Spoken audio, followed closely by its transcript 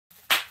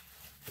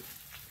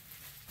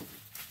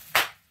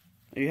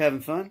Are you having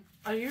fun?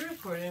 Are you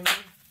recording me?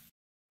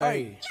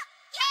 Hey.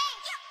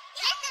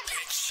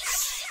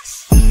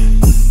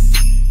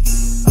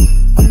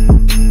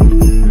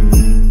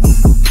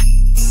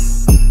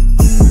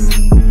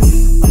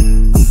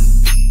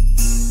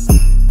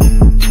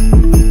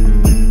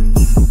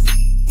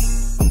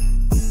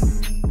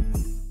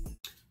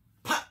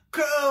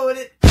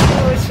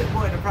 It's your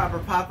boy, the Proper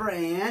Popper,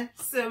 and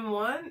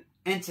S1M-ONE.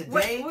 And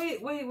today...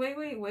 Wait.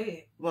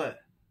 What?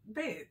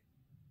 Babe.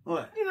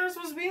 What? You're not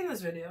supposed to be in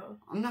this video.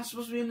 I'm not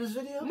supposed to be in this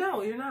video?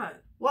 No, you're not.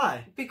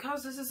 Why?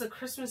 Because this is a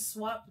Christmas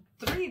Swap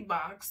 3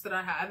 box that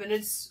I have, and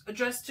it's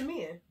addressed to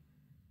me.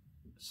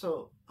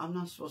 So, I'm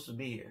not supposed to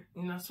be here.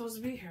 You're not supposed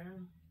to be here.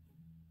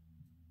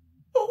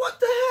 Well,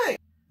 what the heck?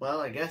 Well,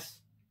 I guess.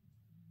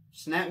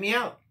 Snap me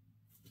out.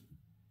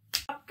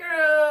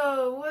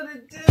 Girl, what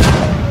it do?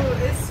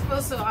 It's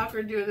supposed so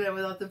awkward doing that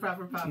without the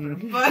Proper Popper.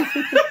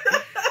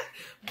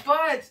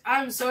 But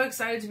I'm so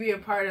excited to be a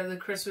part of the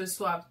Christmas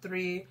Swap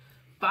 3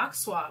 box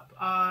swap.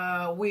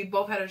 We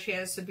both had a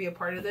chance to be a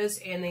part of this,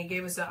 and they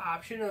gave us the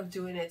option of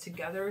doing it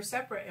together or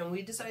separate, and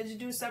we decided to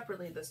do it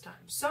separately this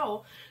time.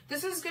 So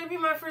this is going to be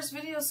my first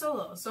video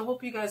solo, so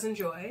hope you guys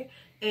enjoy,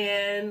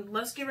 and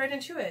let's get right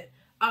into it.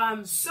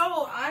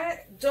 So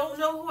I don't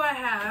know who I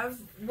have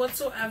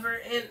whatsoever,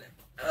 and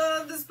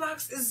this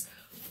box is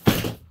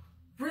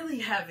really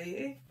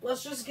heavy.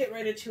 Let's just get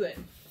right into it.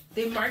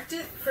 They marked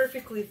it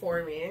perfectly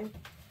for me.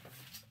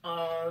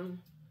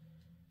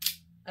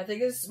 I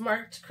think it's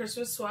marked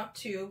Christmas Swap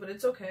 2, but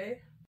it's okay.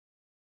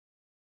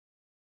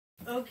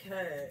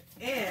 Okay,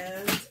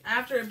 and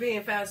after it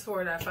being fast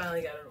forward, I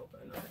finally got it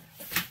open.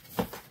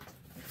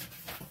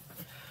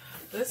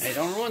 Okay. Hey,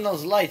 don't ruin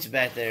those lights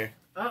back there.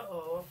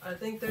 Uh-oh, I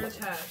think they're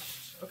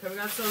attached. Okay, we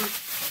got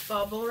some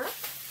bubble wrap.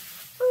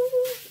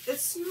 Ooh,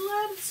 it's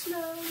let it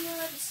snow,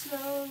 let it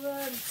snow,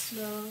 let it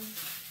snow.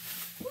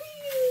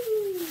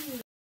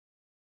 Whee!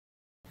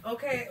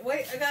 Okay,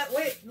 wait,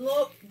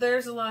 look,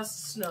 there's a lot of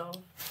snow.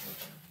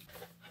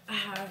 I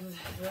have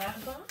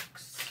that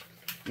box.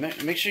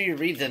 Make sure you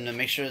read them to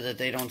make sure that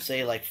they don't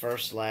say, like,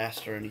 first,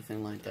 last, or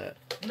anything like that.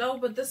 No,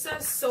 but this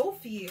says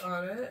Sophie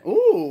on it.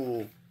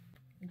 Ooh.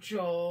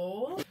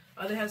 Joel.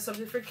 Oh, they have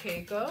something for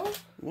Keiko.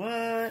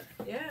 What?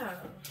 Yeah.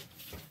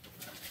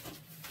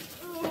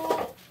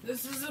 Oh,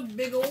 this is a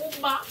big old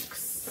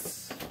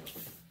box.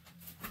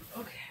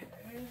 Okay.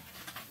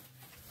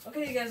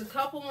 Okay, you guys, a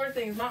couple more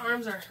things. My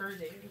arms are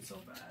hurting so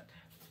bad.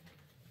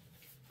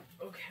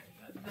 Okay,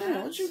 got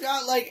that. What you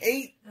got, like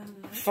 8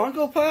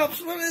 Funko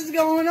Pops? What is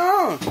going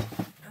on?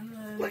 And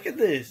then Look at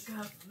this.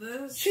 Got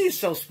this. She's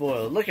so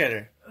spoiled. Look at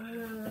her.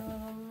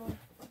 And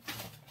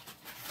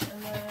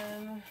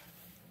then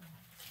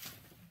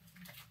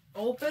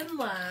open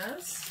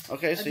last.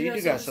 Okay, so you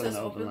do got something to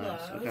open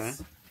last. Okay.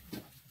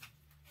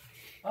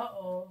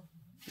 Uh-oh.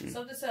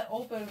 Something said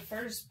open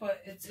first,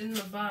 but it's in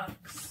the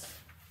box.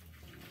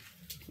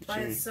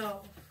 By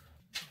itself.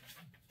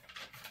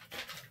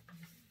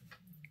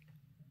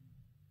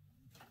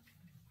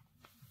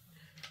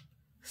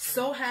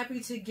 So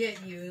happy to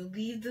get you.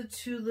 Leave the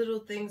 2 little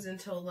things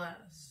until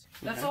last.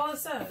 That's all it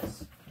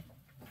says.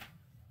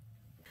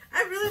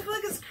 I really feel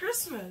like it's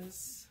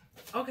Christmas.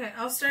 Okay,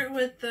 I'll start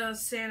with the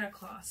Santa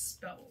Claus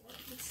spell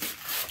ones.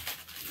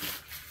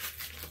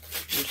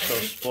 You're so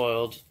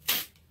spoiled.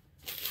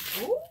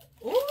 Ooh,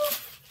 ooh.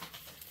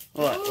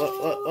 What?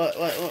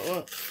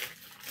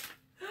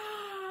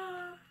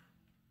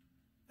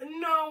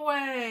 No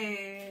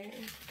way.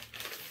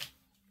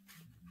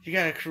 You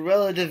got a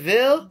Cruella de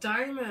Vil?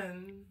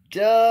 Diamond.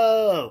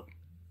 Dope.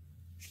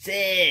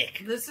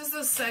 Sick. This is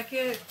the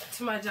second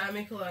to my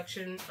diamond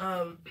collection.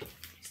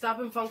 Stop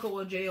and Funko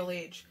with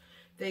JLH.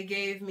 They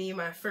gave me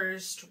my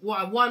first, well,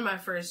 I won my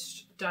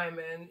first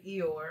diamond,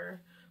 Eeyore.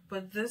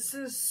 But this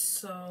is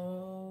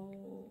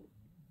so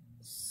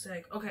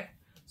sick. Okay,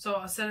 so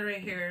I'll set it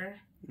right here.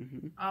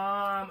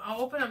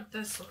 I'll open up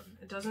this one.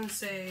 It doesn't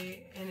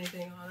say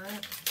anything on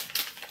it.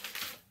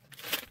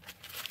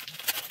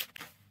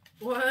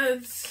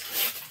 What?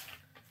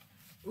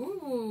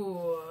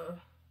 Ooh.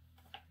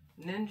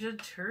 Ninja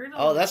Turtle.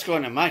 Oh, that's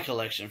going in my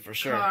collection for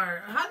sure.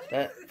 How do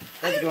you,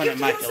 that's going in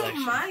my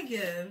collection. My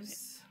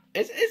gifts.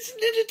 It's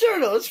Ninja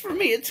Turtle. It's for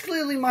me. It's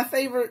clearly my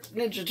favorite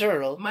Ninja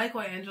Turtle.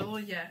 Michelangelo,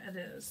 yeah, it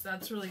is.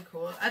 That's really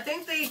cool. I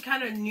think they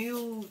kind of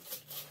knew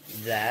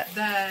that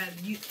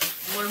you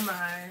were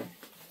my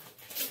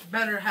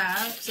better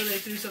half, so they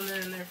threw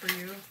something in there for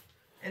you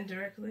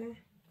indirectly.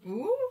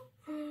 Ooh.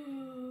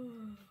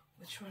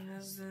 Which one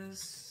is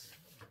this?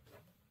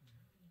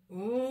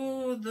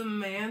 Ooh, the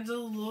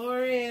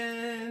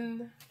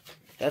Mandalorian.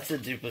 That's a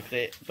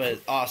duplicate,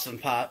 but awesome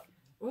pop.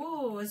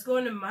 Ooh, it's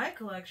going to my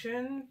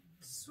collection.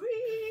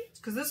 Sweet.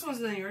 Because this one's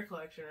in your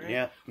collection, right?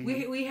 Yeah.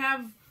 We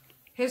have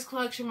his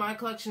collection, my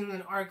collection, and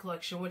then our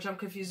collection, which I'm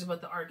confused about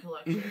the art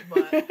collection.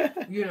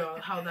 But, you know,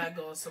 how that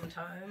goes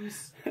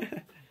sometimes.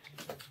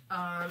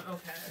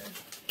 Okay.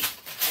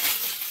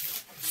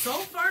 So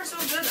far, so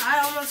good. I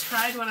almost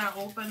cried when I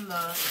opened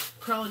the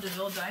Cruella de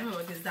Vil Diamond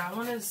one, because that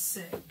one is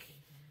sick.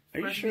 Are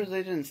you sure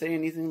they didn't say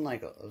anything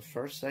like a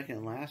first,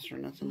 second, last, or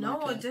nothing no,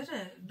 like that? it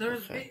didn't.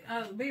 There's,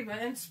 babe, I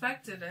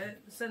inspected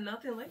it. It said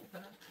nothing like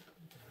that.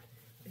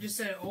 It just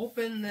said,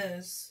 open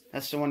this.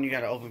 That's the one you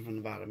gotta open from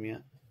the bottom, yeah?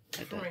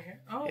 From right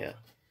here? Oh. Yeah.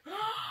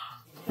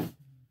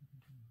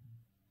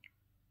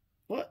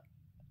 What?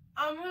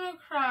 I'm gonna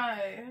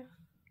cry.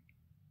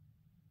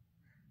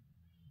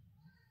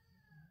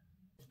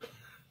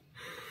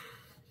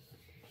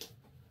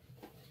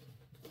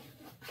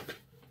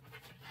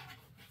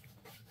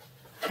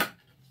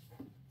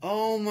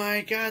 Oh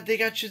my god, they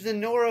got you the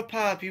Nora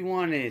Pop you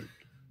wanted.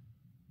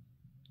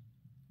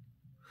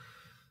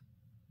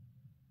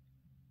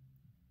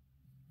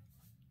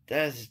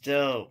 That's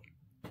dope.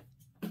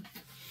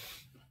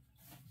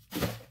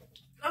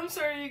 I'm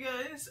sorry, you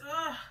guys.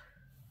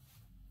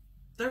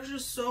 There's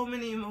just so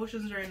many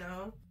emotions right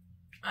now.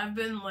 I've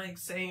been like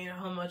saying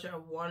how much I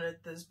wanted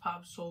this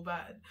pop so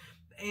bad.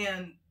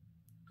 And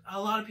a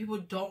lot of people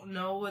don't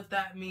know what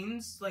that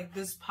means. Like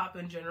this pop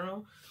in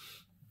general.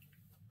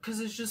 Because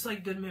it's just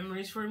like good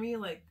memories for me.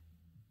 Like,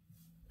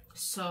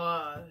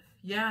 so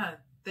yeah.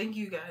 Thank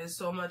you guys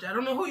so much. I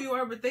don't know who you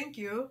are, but thank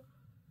you.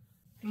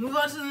 Move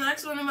on to the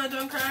next one. Am I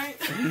done crying?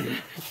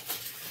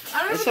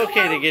 It's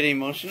okay to get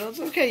emotional. It's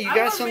okay. You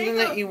got something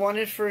that you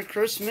wanted for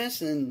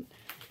Christmas, and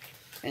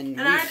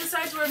I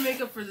decided to wear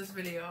makeup for this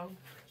video.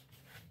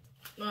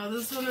 Oh,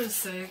 this one is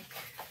sick.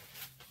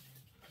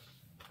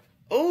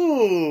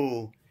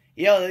 Oh,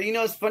 yo, you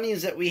know what's funny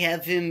is that we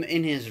have him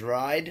in his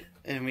ride,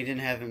 and we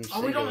didn't have him.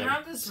 Oh, we don't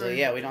have this. So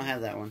yeah, we don't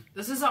have that one.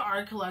 This is an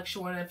art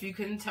collection one. If you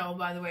couldn't tell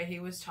by the way he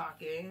was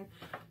talking.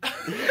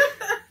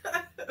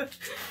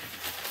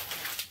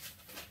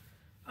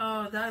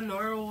 Oh, that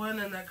Nora one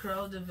and that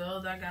Cruella de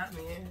Vil, that got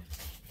me.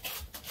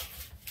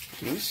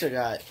 We still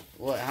got,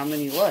 what, how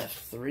many left?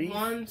 3?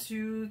 1,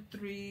 2,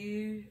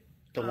 3.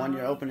 The one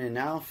you're opening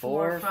now?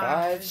 4,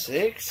 5,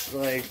 6?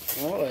 Like,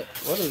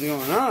 what is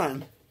going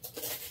on?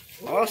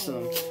 Ooh.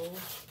 Awesome.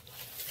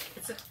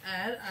 It's an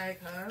ad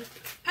icon.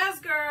 Pass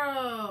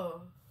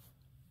Girl!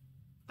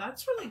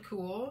 That's really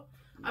cool.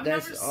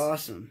 That's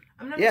awesome.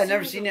 I've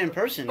never seen it in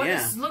person, but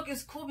yeah. Look,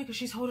 it's cool because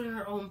she's holding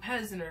her own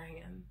Pez in her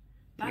hand.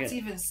 That's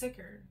even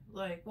sicker.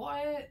 Like,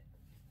 what?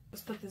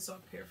 Let's put this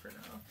up here for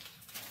now.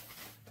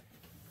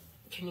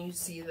 Can you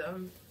see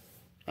them?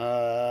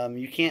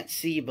 You can't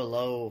see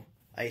below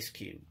Ice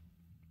Cube.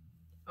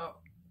 Oh,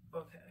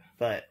 okay.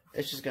 But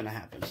it's just gonna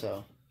happen,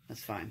 so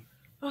that's fine.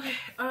 Okay,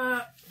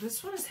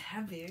 this one is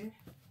heavy.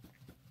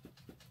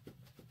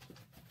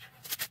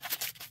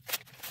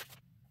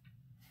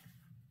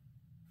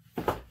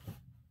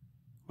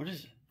 What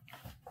is it?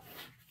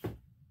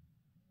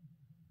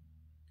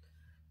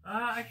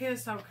 I can't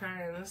stop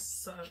crying. This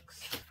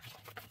sucks.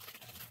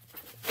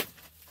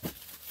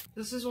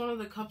 This is one of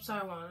the cups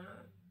I wanted.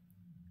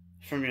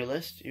 From your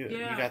list? You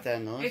got that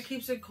in the list? It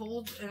keeps it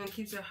cold and it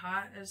keeps it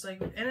hot. It's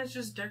like, and it's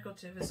just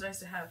decorative. It's nice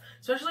to have.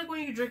 Especially like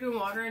when you're drinking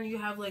water and you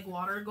have like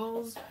water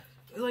goals.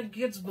 It like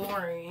gets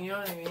boring, you know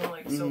what I mean?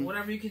 Like, so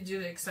whatever you could do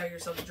to excite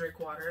yourself to drink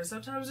water.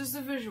 Sometimes just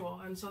a visual.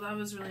 And so that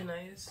was really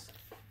nice.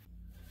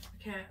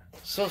 I can't.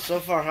 So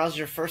far, how's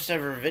your first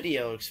ever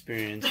video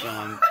experience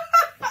going?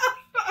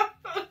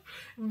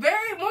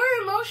 Very more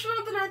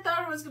emotional than I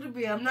thought it was gonna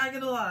be. I'm not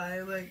gonna lie.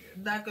 Like,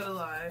 not gonna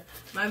lie.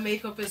 My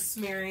makeup is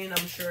smearing,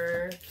 I'm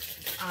sure.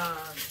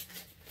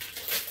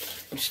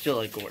 You still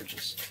look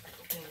gorgeous.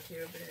 Thank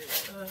you,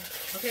 babe.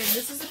 Okay,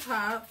 this is a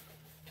pop.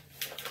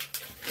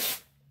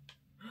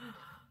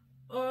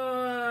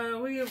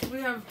 We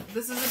have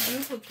this is a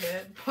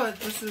duplicate, but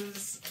this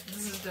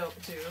is dope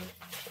too.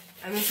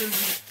 And this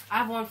is I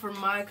have one for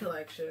my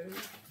collection.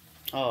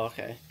 Oh,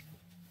 okay.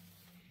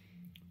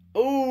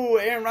 Oh,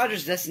 Aaron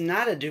Rodgers, that's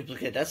not a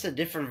duplicate. That's a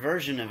different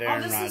version of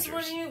Aaron Rodgers. This is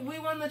when we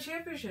won the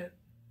championship.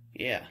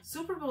 Yeah.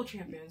 Super Bowl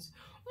champions.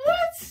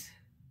 What?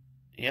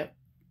 Yep.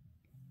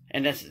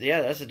 And that's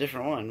a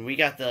different one. We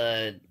got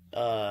the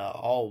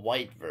all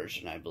white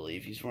version, I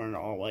believe. He's wearing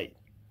all white.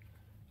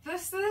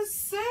 This is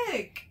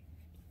sick.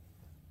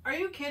 Are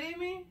you kidding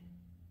me?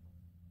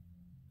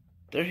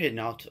 They're hitting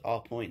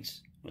all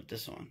points with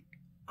this one.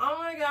 Oh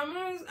my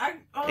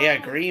god, They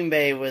got Green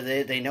Bay with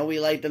it. They know we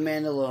like The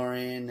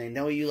Mandalorian. They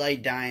know you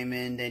like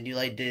Diamond and you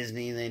like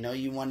Disney. They know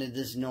you wanted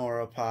this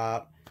Nora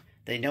Pop.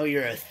 They know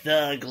you're a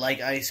thug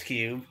like Ice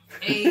Cube.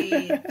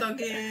 Hey,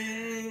 thuggin'.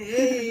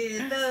 Hey,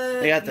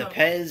 thug. They got the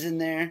Pez in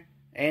there.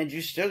 And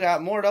you still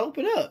got more to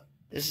open up.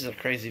 This is a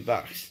crazy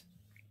box.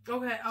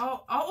 Okay,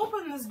 I'll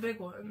open this big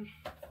one.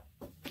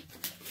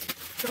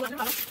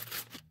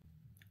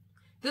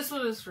 This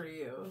one is for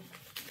you.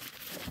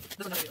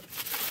 This one is for you.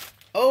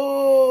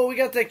 Oh, we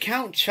got the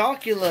Count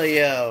Chocula,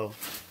 yo.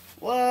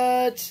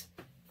 What?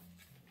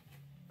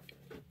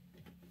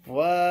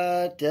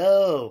 What?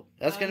 Dope.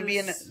 That's gonna be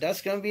in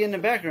the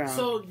background.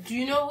 So, do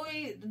you know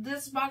who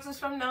this box is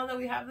from now that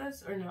we have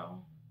this, or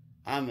no?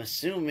 I'm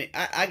assuming.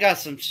 I got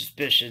some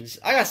suspicions.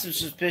 I got some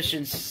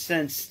suspicions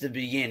since the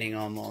beginning,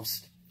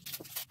 almost.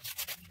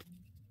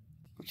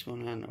 What's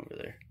going on over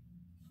there?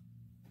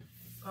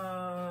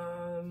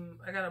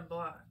 I got a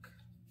block.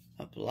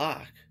 A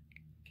block?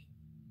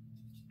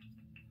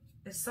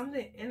 Is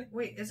something in?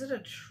 Wait, is it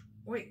a?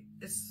 Wait,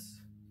 it's.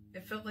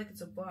 It felt like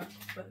it's a box,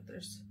 but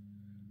there's.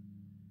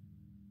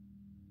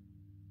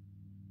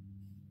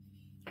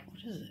 What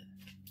is it?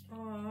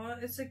 Oh,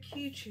 it's a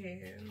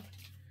keychain.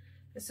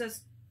 It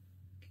says,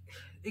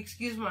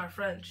 "Excuse my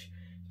French.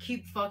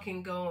 Keep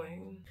fucking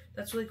going."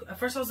 That's really cool. At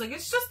first I was like,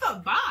 it's just a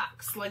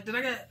box. Like,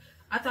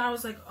 I thought I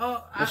was like,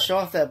 oh. Let's show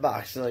off that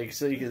box, so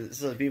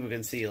people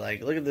can see.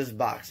 Like, look at this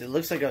box. It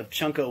looks like a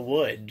chunk of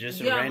wood,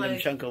 just a random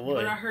chunk of wood.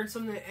 But I heard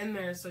something in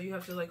there, so you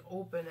have to like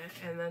open it,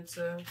 and that's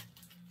a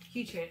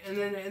keychain. And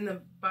then in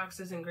the box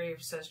is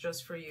engraved, says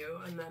 "just for you,"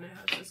 and then it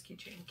has this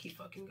keychain. Keep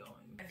fucking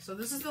going. Okay, so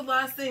this is the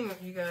last thing,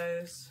 you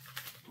guys.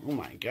 Oh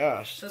my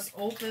gosh. Just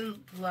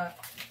open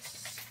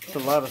left. It's a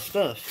lot of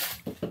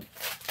stuff.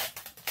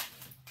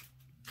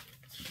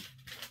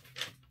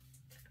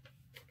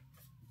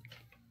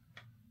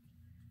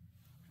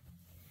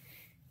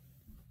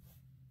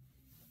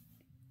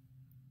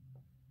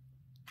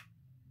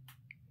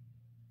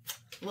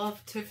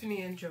 Love,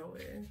 Tiffany and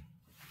Joey.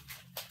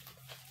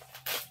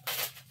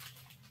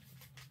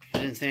 I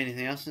didn't say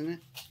anything else in it?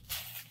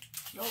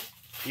 Nope.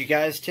 You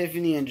guys,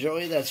 Tiffany and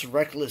Joey, that's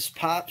Reckless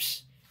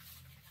Pops.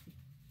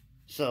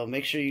 So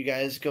make sure you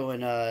guys go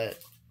and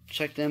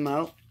check them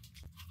out.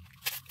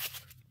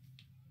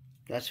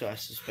 That's who I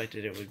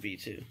suspected it would be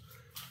too.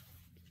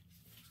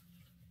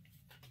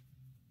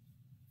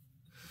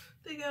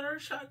 They got our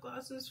shot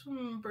glasses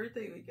from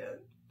birthday weekend.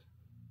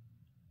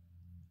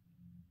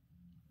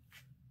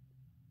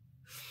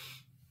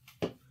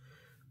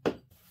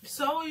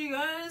 So you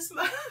guys,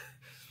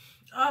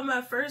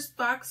 my first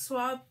box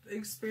swap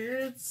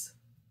experience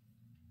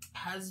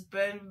has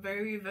been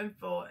very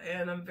eventful,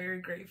 and I'm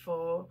very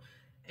grateful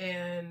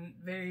and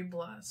very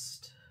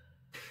blessed.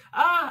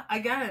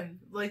 Again,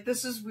 like,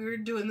 this is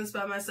weird doing this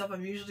by myself.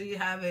 I'm usually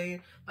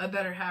having my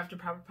better half to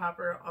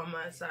proper on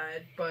my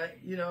side, but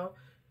you know,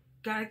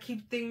 gotta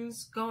keep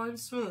things going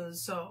smooth.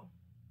 So,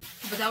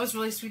 but that was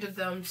really sweet of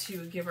them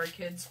to give our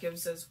kids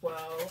gifts as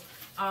well.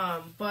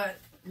 But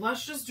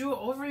let's just do an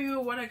overview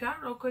of what I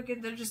got real quick,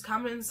 and then just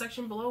comment in the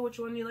section below which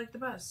one you like the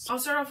best. I'll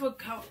start off with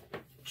Count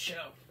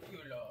Chocula.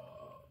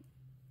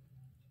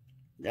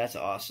 That's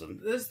awesome.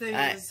 This thing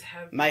is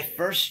heavy. My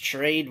first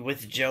trade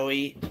with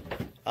Joey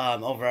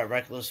over at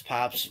Reckless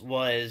Pops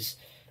was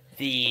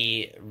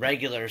the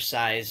regular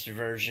sized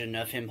version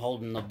of him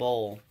holding the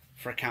bowl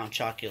for Count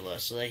Chocula,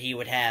 so that he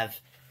would have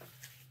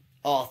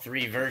all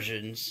three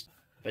versions,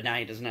 but now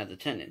he doesn't have the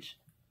 10-inch.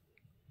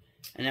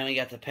 And then we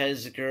got the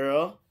Pez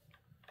Girl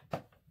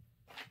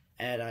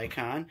at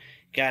Icon.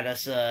 Got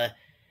us a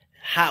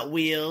Hot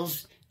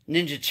Wheels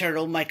Ninja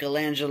Turtle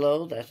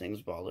Michelangelo. That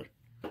thing's baller.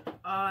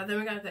 Then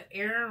we got the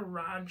Aaron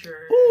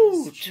Rodgers.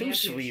 Ooh, too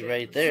sweet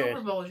right there.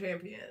 Super Bowl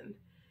champion.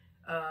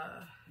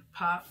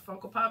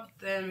 Funko Pop.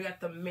 Then we got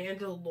the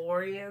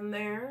Mandalorian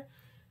there.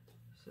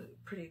 So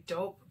pretty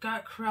dope.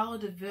 Got Cruella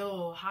de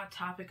Vil Hot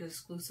Topic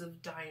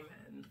exclusive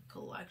diamond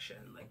collection.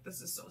 Like,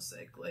 this is so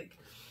sick. Like,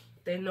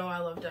 they know I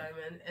love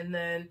diamond. And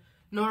then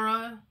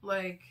Nora,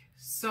 like,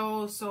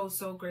 so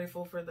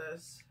grateful for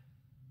this.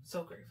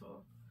 So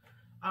grateful.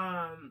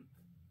 And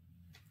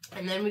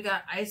then we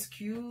got Ice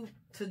Cube.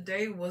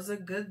 Today was a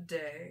good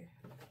day,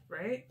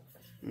 right?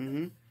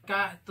 Mm-hmm.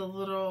 Got the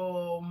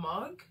little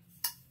mug.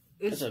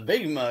 It's a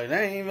big mug.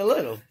 That ain't even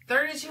little.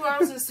 32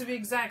 ounces to be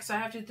exact, so I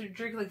have to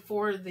drink like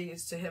 4 of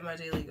these to hit my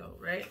daily goal,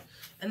 right?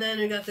 And then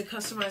we got the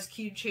customized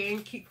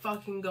keychain. Keep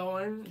fucking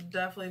going.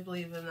 Definitely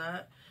believe in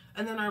that.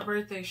 And then our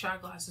birthday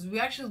shot glasses. We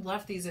actually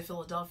left these in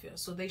Philadelphia,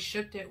 so they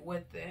shipped it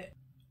with it.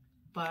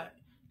 But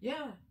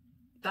yeah,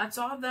 that's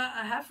all that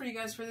I have for you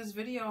guys for this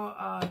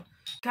video.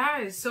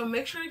 Guys, so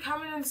make sure you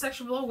comment in the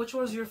section below which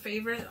was your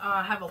favorite.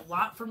 I have a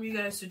lot from you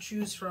guys to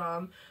choose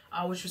from,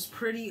 which was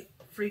pretty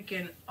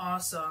freaking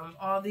awesome.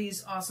 All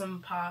these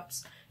awesome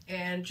pops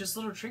and just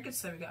little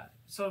trinkets that we got.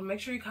 So make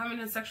sure you comment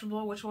in the section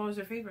below which one was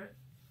your favorite.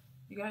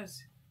 You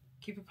guys,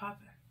 keep it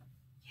popping.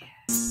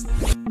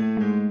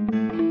 Yeah.